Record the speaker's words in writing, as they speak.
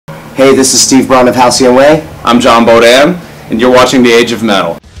Hey, this is Steve Braun of Halcyon Way. I'm Jon Bodan, and you're watching The Age of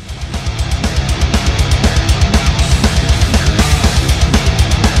Metal.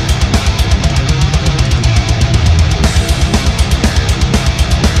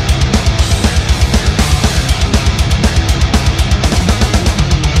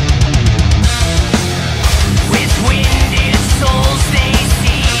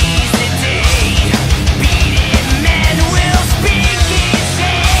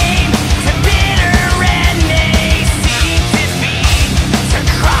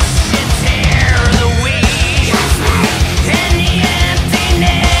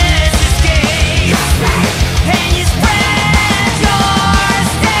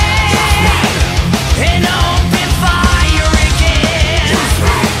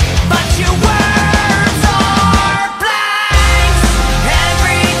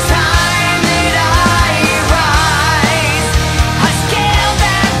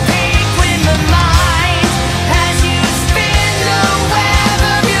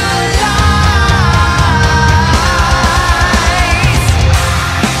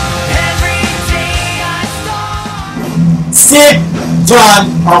 Steve Braun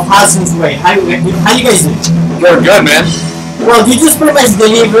of Halcyon Way. How you guys doing? Good, man. Well, you just pretty much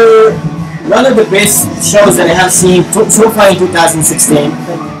deliver one of the best shows that I have seen so far in 2016.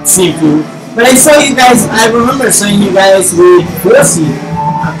 Simply. But I saw you guys, I remember seeing you guys with Queensrÿche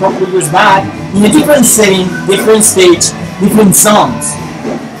a couple of years back in a different setting, different stage, different songs.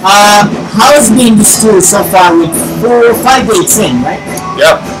 How's been this tour so far with 4 or 5 dates in, right?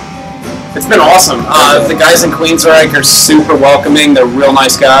 Yep. It's been awesome. The guys in Queensrÿche are super welcoming. They're real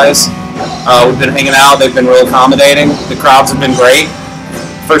nice guys. We've been hanging out. They've been real accommodating. The crowds have been great.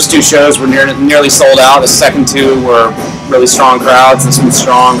 First 2 shows were nearly sold out. The second 2 were really strong crowds. This one's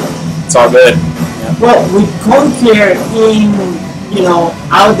strong. It's all good. Yeah. Well, with Conquer in,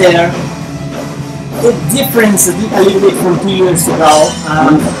 out there, the difference a little bit from 2 years ago.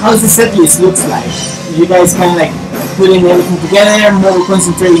 How's the set list looks like? You guys kind of like putting everything together, more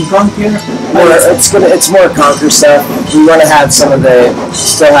concentrating Conquer? It's more Conquer stuff. We want to have still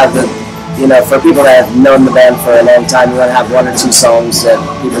have the, for people that have known the band for a long time, we want to have 1 or 2 songs that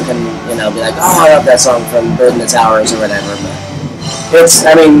people can, be like, oh, I love that song from Building the Towers or whatever. But it's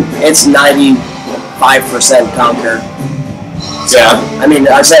 95% Conquer. So, Yeah.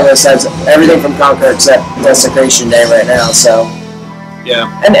 Our set list has everything from Conquer except Desecration Day right now. So,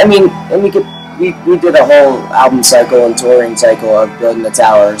 yeah. We did a whole album cycle and touring cycle of Building the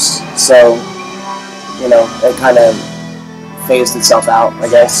Towers, so it kind of phased itself out, I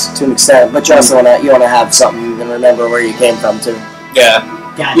guess, to an extent. But you also want to have something you can remember where you came from too. Yeah.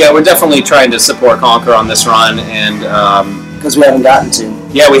 Yeah, we're definitely trying to support Conquer on this run, and because we haven't gotten to.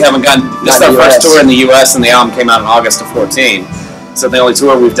 Yeah, we haven't gotten. This is our first tour in the U.S., and the album came out in August of 2014. So the only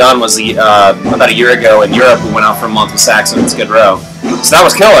tour we've done was about a year ago in Europe. We went out for a month with Saxon and Skid Row. So that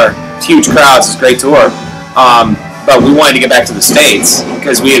was killer. Huge crowds. It's a great tour. But we wanted to get back to the States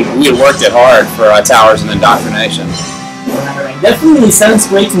because we had worked it hard for Towers and Indoctrination. Right. Definitely sounds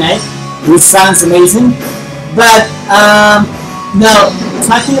great tonight. It sounds amazing. But now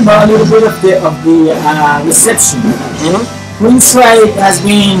talking about a little bit of the reception. Queensrÿche has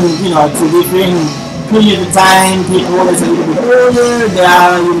been to different period of time. People is a little bit older. They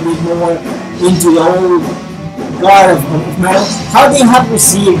are a little bit more into the old guard of metal. How they have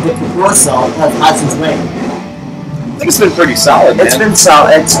received the proposal of Halcyon Way? I think it's been pretty solid, man. It's been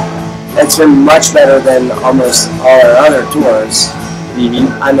solid. It's been much better than almost all our other tours.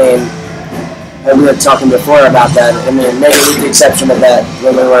 And we were talking before about that. Maybe with the exception of that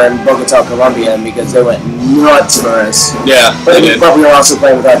when we were in Bogota, Colombia, because they went nuts for us. Yeah, but we were also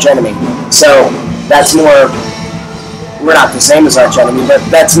playing with Arch Enemy, so that's more. We're not the same as Arch Enemy, but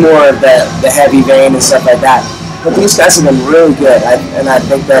that's more of the heavy vein and stuff like that. But these guys have been really good, I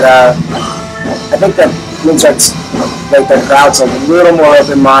think that Queensrÿche's like the crowd's a little more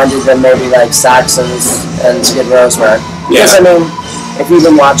open-minded than maybe like Saxon's and Skid Row's were. Because if you've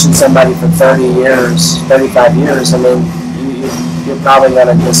been watching somebody for 30 years, 35 years, you're probably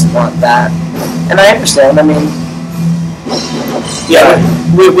gonna just want that. And I understand. Yeah,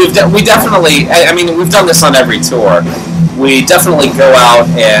 we definitely. We've done this on every tour. We definitely go out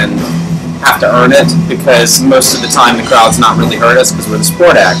and have to earn it because most of the time the crowd's not really heard us because we're the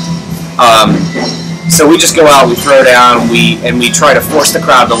support act. So we just go out, we throw down, we try to force the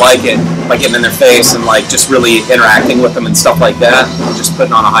crowd to like it by getting in their face and like just really interacting with them and stuff like that. We're just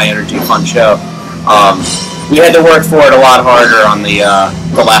putting on a high energy, fun show. We had to work for it a lot harder on the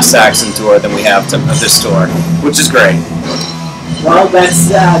last Saxon tour than we have to this tour, which is great. Well,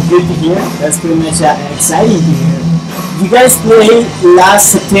 that's good to hear. That's pretty much exciting to hear. you guys played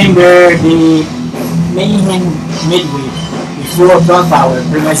last September the Mayhem midweek before Prog Power,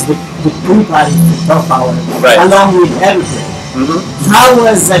 pretty much the pre-party for Prog Power, right, along with everything. How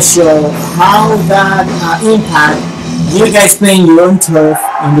was that show? How that impact you guys playing your own turf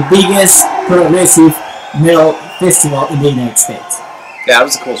in the biggest progressive metal festival in the United States? Yeah, it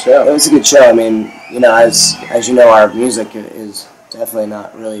was a cool show. It was a good show. I mean, you know, as you know, our music is definitely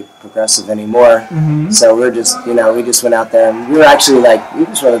not really progressive anymore. So we're just, you know, we just went out there and we were actually like, we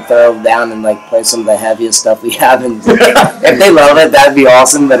just want to throw down and like play some of the heaviest stuff we have. And if they love it, that'd be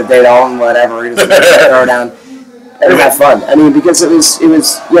awesome. But if they don't, whatever, we're just gonna throw down and have fun. I mean, because it was,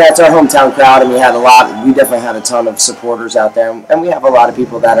 yeah, it's our hometown crowd, and we definitely had a ton of supporters out there, and we have a lot of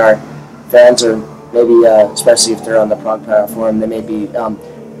people that are fans, or maybe, especially if they're on the Prog Power Forum, they may be,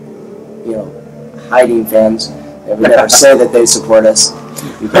 you know, hiding fans. And we never say that they support us,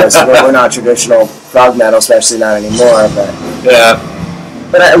 because we're not traditional prog metal, especially not anymore. But yeah,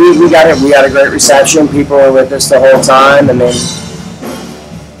 but we got a great reception. People were with us the whole time. I mean,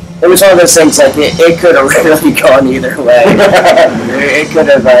 it was one of those things, like, it could have really gone either way. It could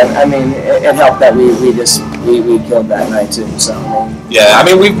have, I mean, it helped that we killed that night too, so. Yeah, I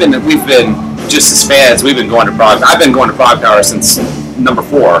mean, we've been, just as fans, we've been going to Prog, I've been going to Prog Power since number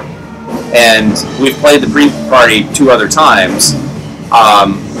 4, and we've played the pre-party 2 other times.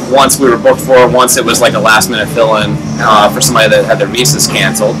 Once we were booked for, once it was like a last-minute fill-in for somebody that had their visas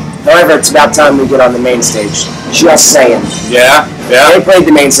canceled. However, it's about time we get on the main stage. Just saying. Yeah, yeah. They played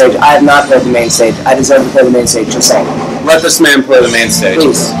the main stage. I have not played the main stage. I deserve to play the main stage. Just saying. Let this man play the main stage.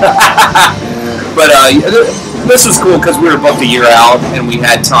 Please. But this was cool because we were booked a year out, and we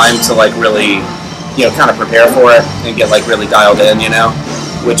had time to like really, you know, kind of prepare for it and get like really dialed in, you know,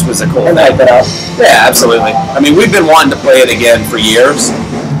 which was a cool thing. Hype it up. Yeah, absolutely. I mean, we've been wanting to play it again for years,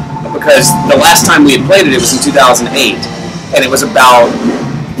 because the last time we had played it, it was in 2008, and it was about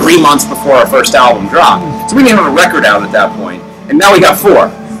 3 months before our first album dropped. So we didn't have a record out at that point, and now we got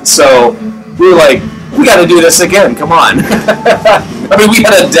 4. So we were like, we got to do this again. Come on. I mean, we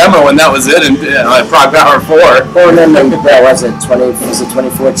had a demo, and that was it. And Prog Power 4. Or then was it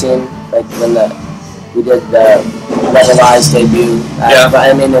 2014? Like when we did the Never Lies debut. Yeah.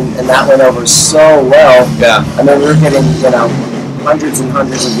 I mean, and that went over so well. Yeah. I mean, we were getting, you know, hundreds and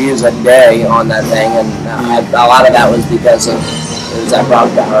hundreds of views a day on that thing, and a lot of that was because of it was at Prog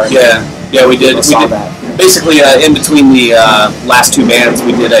Power. Yeah, yeah, we did. That. Basically, in between the last 2 bands,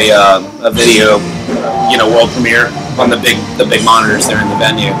 we did a video, you know, world premiere on the big monitors there in the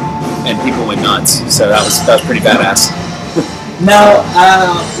venue, and people went nuts. So that was pretty badass. Now,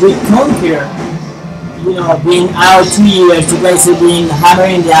 with Conquer, you know, being out 2 years, you guys have been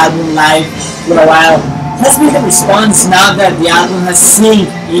hammering the album live for a while. Has been the response now that the album has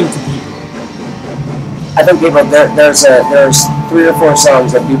synced into people? I think people there's 3 or 4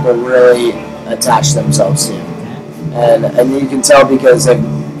 songs that people really attach themselves to, and you can tell because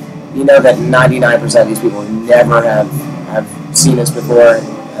you know that 99% of these people never have seen us before,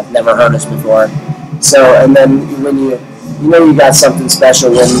 have never heard us before. So, and then when you know you got something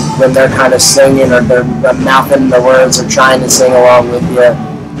special when they're kind of singing, or they're mouthing the words or trying to sing along with you.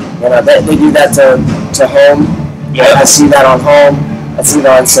 You know, they do that to Home. Yeah. I see that on Home. I see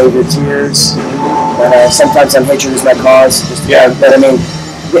that on Save Your Tears. And sometimes on Hatred Is My Cause. But I mean,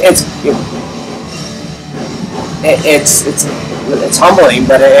 it's humbling,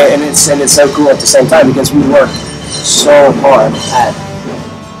 but it's so cool at the same time, because we work so hard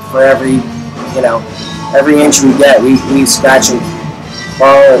for every inch we get. We scratch and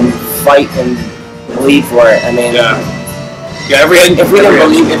claw and fight and bleed for it. I mean. Yeah, if we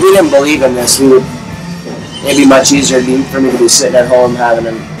didn't believe in this, it'd be much easier for me to be sitting at home having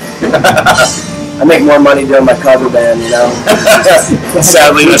them. I make more money doing my cover band, you know.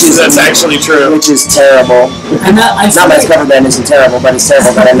 Sadly, that's actually true. Which is terrible. Not my cover band isn't terrible, but it's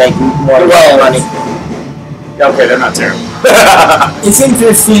terrible that I make more money. Okay, they're not terrible. It's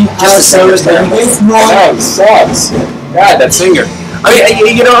interesting. Just the singer's terrible. It sucks. God, that singer. I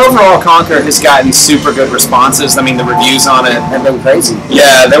mean, you know, overall, Conquer has gotten super good responses. I mean, the reviews on it have been crazy.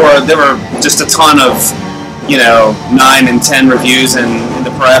 Yeah, there were just a ton of, you know, 9 and 10 reviews in the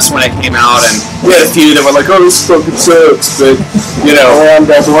press when it came out, and we had a few that were like, "Oh, this fucking sucks," but you know, we're on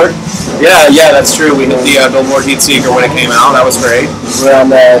Billboard. Yeah, that's true. We hit the Billboard Heat Seeker when it came out. That was great. We're on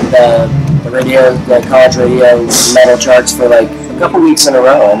the radio, the college radio metal charts for like a couple weeks in a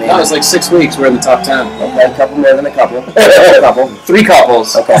row. I mean, that was like 6 weeks. We're in the top 10. Okay, a couple more than a couple. A couple. 3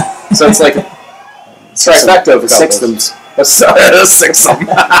 couples. Okay. So it's like trifecta of sixthems. A sixtham.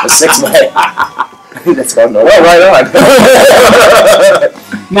 A 6-way. That's going well. Right on.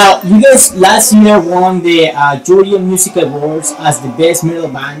 Now, you guys last year won the Georgia Music Awards as the best metal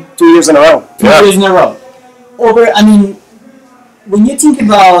band. 2 years in a row. 2 years in a row. When you think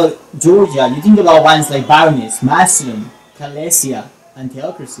about Georgia, you think about bands like Baroness, Mastodon, Calesia, and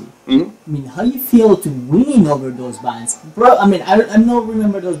Theocracy. Mm-hmm. How do you feel to win over those bands? Bro, I don't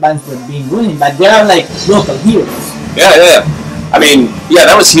remember those bands were being winning, but they are like local heroes. Yeah.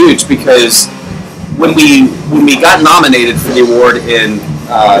 That was huge because when we got nominated for the award in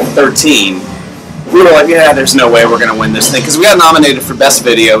 13, we were like, yeah, there's no way we're going to win this thing. Because we got nominated for Best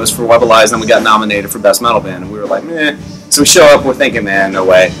Video, it was for Webalize, and we got nominated for Best Metal Band. And we were like, meh. So we show up, we're thinking, man, no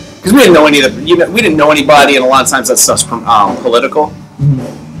way. Because we didn't know we didn't know anybody, and a lot of times that stuff's political.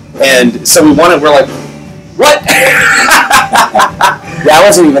 Mm-hmm. And so we won it, we're like, what? Yeah, I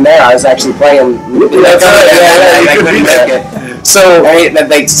wasn't even there. I was actually playing. I couldn't make it. So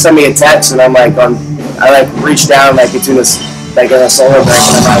they sent me a text, and I'm like, I reached down between this, in a solo break,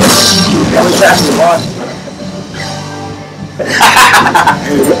 and I'm like, that was actually one.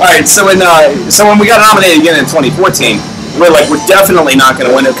 Alright, so when we got nominated again in 2014, we're like, we're definitely not going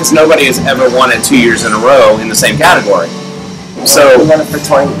to win it because nobody has ever won it 2 years in a row in the same category. So we won it for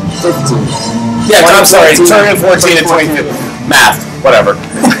 2015. Yeah, I'm sorry, 2014 and 2015. Math, whatever.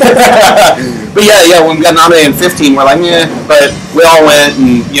 But yeah, when we got nominated in 15, we're like, yeah, but we all went,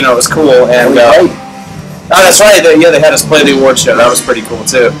 and it was cool. And oh, that's right. They had us play the award show. That was pretty cool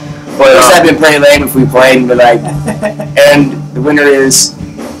too. But I've been pretty lame if we played, but and the winner is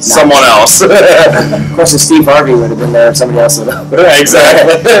someone else. Of course, if Steve Harvey would have been there if somebody else would have. Right,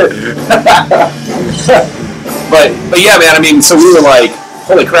 exactly. but yeah, man. So we were like,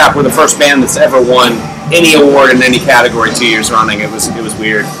 holy crap, we're the first band that's ever won any award in any category 2 years running. It was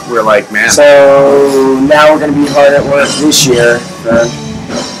weird. We were like, man. So now we're going to be hard at work this year for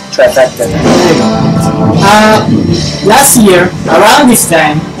Trifecta. Last year, around this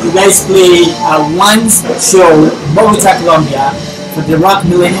time, you guys played one show, Bogota, Colombia, for the Rock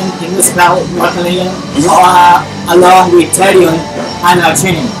Millennium, English Rock Millennium, along with Therion and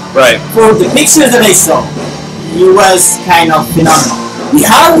Argenium. Right. For the pictures that I saw, it was kind of phenomenal.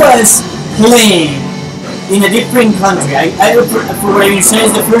 How was playing in a different country? For what you said,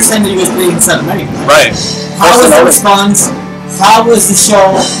 it's the first time that you guys played in South America. Right. How was the response? How was the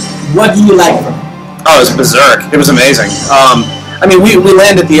show? What do you like from it? Oh, it was berserk. It was amazing. We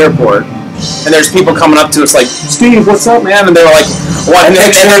land at the airport, and there's people coming up to us like, Steve, what's up, man? And they were like, what? And they're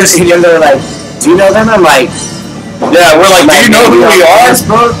like, do you know them? I'm like, yeah, we're like, do you know who we are?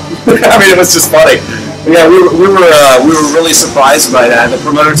 It was just funny. Yeah, we were really surprised by that. The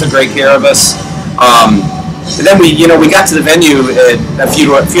promoter took great care of us. And then we got to the venue a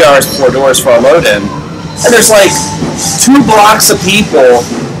few hours before doors for our load-in, and there's like 2 blocks of people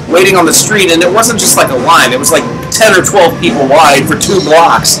waiting on the street, and it wasn't just like a line. It was like 10 or 12 people wide for 2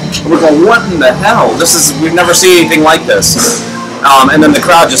 blocks. And we're going, what in the hell? We've never seen anything like this. And then the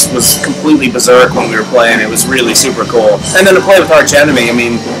crowd just was completely berserk when we were playing. It was really super cool. And then to play with Arch Enemy,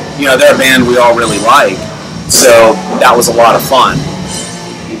 they're a band we all really like. So that was a lot of fun.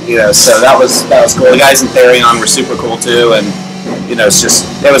 So that was cool. The guys in Therion were super cool too, and it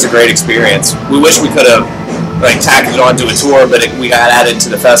was a great experience. We wish we could have tacked it onto a tour, but we got added to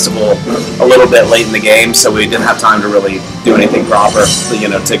the festival a little bit late in the game, so we didn't have time to really do anything proper, to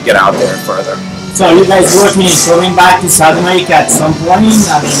get out there further. So are you guys working going back to South America at some point?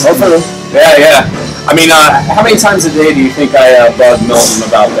 Hopefully. Yeah. How many times a day do you think I bug Milton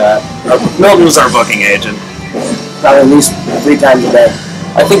about that? Milton was our booking agent. Probably at least 3 times a day.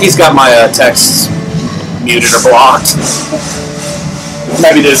 I think he's got my texts muted or blocked.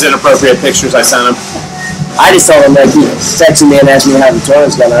 Maybe there's inappropriate pictures I sent him. I just told him that he texted me and asked me how the tour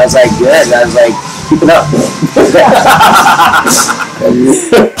was going. I was like, good. And I was like, keep it up.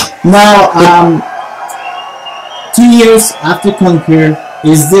 Now, 2 years after Conquer,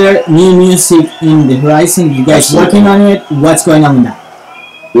 is there new music in the horizon? You guys working on it? What's going on with that?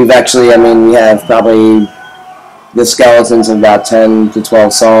 We've actually, we have probably the skeletons of about 10 to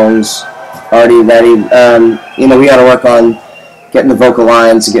 12 songs already ready. We got to work on getting the vocal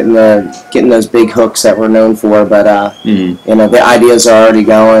lines, getting those big hooks that we're known for. But the ideas are already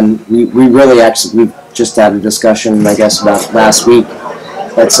going. We've just had a discussion, I guess, about last week.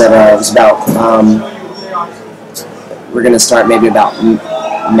 That said, it was about we're going to start maybe about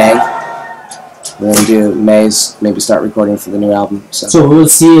May. We're going to do May's, maybe start recording for the new album. So we'll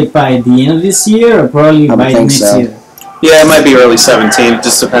see it by the end of this year, or probably by next year. Yeah, it might be early 17. It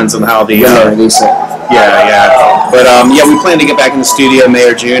just depends on how the release it. Yeah. But we plan to get back in the studio May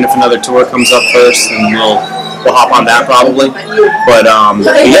or June if another tour comes up first, and we'll we'll hop on that probably. But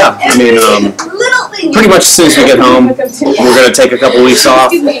yeah, I mean, pretty much as soon as we get home, we're going to take a couple weeks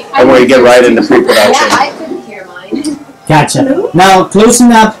off, and we're going to get right into pre-production. Gotcha. Now,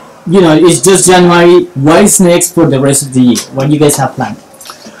 closing up, it's just January. What is next for the rest of the year? What do you guys have planned?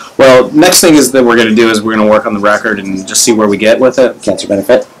 Well, next thing is that we're going to do is we're going to work on the record and just see where we get with it. Cancer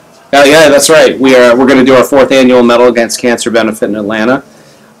benefit. Yeah, that's right. We're going to do our 4th annual Medal Against Cancer benefit in Atlanta.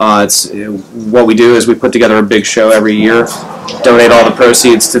 What we do is we put together a big show every year, donate all the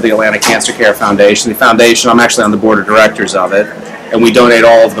proceeds to the Atlanta Cancer Care Foundation. The foundation, I'm actually on the board of directors of it, and we donate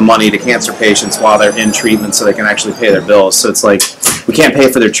all of the money to cancer patients while they're in treatment so they can actually pay their bills. So it's like we can't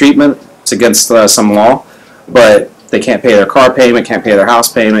pay for their treatment. It's against some law, but they can't pay their car payment, can't pay their house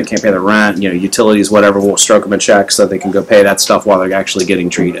payment, can't pay their rent, utilities, whatever. We'll stroke them a check so they can go pay that stuff while they're actually getting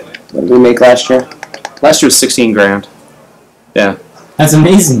treated. What did we make last year? Last year was 16 grand. Yeah. That's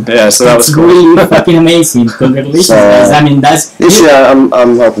amazing. Yeah, so that was cool. Really fucking amazing. Congratulations, guys. I mean, that's... This year, I'm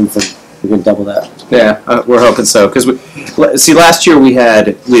hoping we can double that. Yeah, we're hoping so. Because see, last year we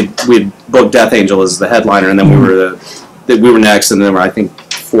had booked Death Angel as the headliner, and then we were next, and then there were, I think,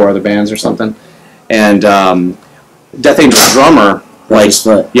 4 other bands or something. And Death Angel's drummer,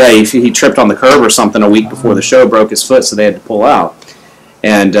 he tripped on the curb or something a week before the show, broke his foot, so they had to pull out.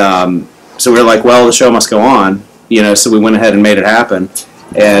 And so we were like, well, the show must go on, so we went ahead and made it happen,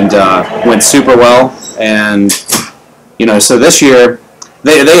 and went super well. And so this year,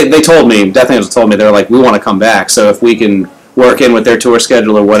 they told me, Death Angel told me, they're like, we want to come back, so if we can work in with their tour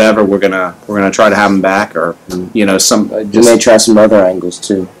schedule or whatever, we're gonna try to have them back, or we may try some other angles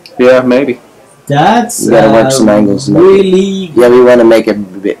too. Yeah, maybe. That's we gotta work some angles. Really. Yeah, we want to make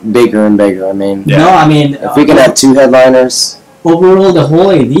it bigger and bigger. I mean, no, I mean, if we can have 2 headliners. Overall, the whole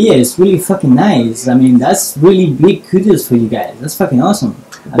idea is really fucking nice. I mean, that's really big kudos for you guys. That's fucking awesome.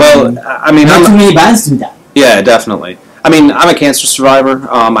 I mean, not too many bands do that. Yeah, definitely. I mean, I'm a cancer survivor.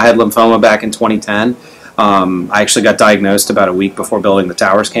 I had lymphoma back in 2010. I actually got diagnosed about a week before Building the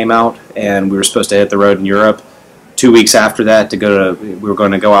Towers came out, and we were supposed to hit the road in Europe. 2 weeks after that, we were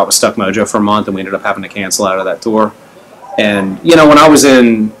going to go out with Stuck Mojo for a month, and we ended up having to cancel out of that tour. And when I was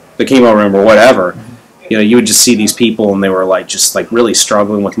in the chemo room or whatever, you would just see these people, and they were just really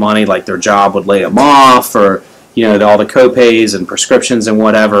struggling with money, like their job would lay them off, or all the co-pays and prescriptions and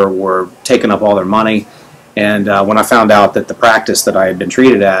whatever were taking up all their money. And when I found out that the practice that I had been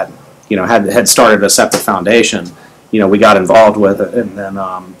treated at, had started a separate foundation, we got involved with it, and then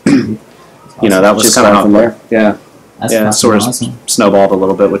that was kind of from there. Yeah. That's sort of awesome. Snowballed a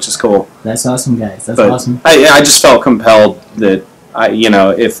little bit, which is cool. That's awesome, guys. That's awesome. I just felt compelled that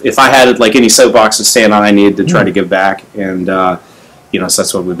if I had any soapbox to stand on, I needed to try to give back, and so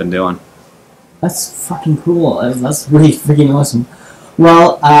that's what we've been doing. That's fucking cool. That's really freaking awesome.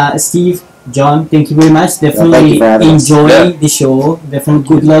 Well, Steve, John, thank you very much. Definitely enjoy the show. Definitely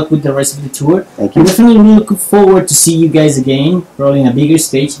good luck with the rest of the tour. Thank you. I'm definitely looking forward to see you guys again, probably in a bigger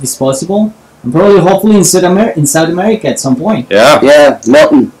stage if it's possible. And probably, hopefully, in South America at some point. Yeah. Yeah,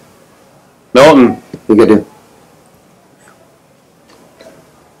 Milton. We could do.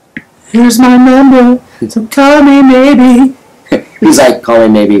 Here's my number, so call me maybe. He's like, call me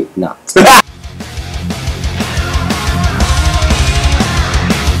maybe. No.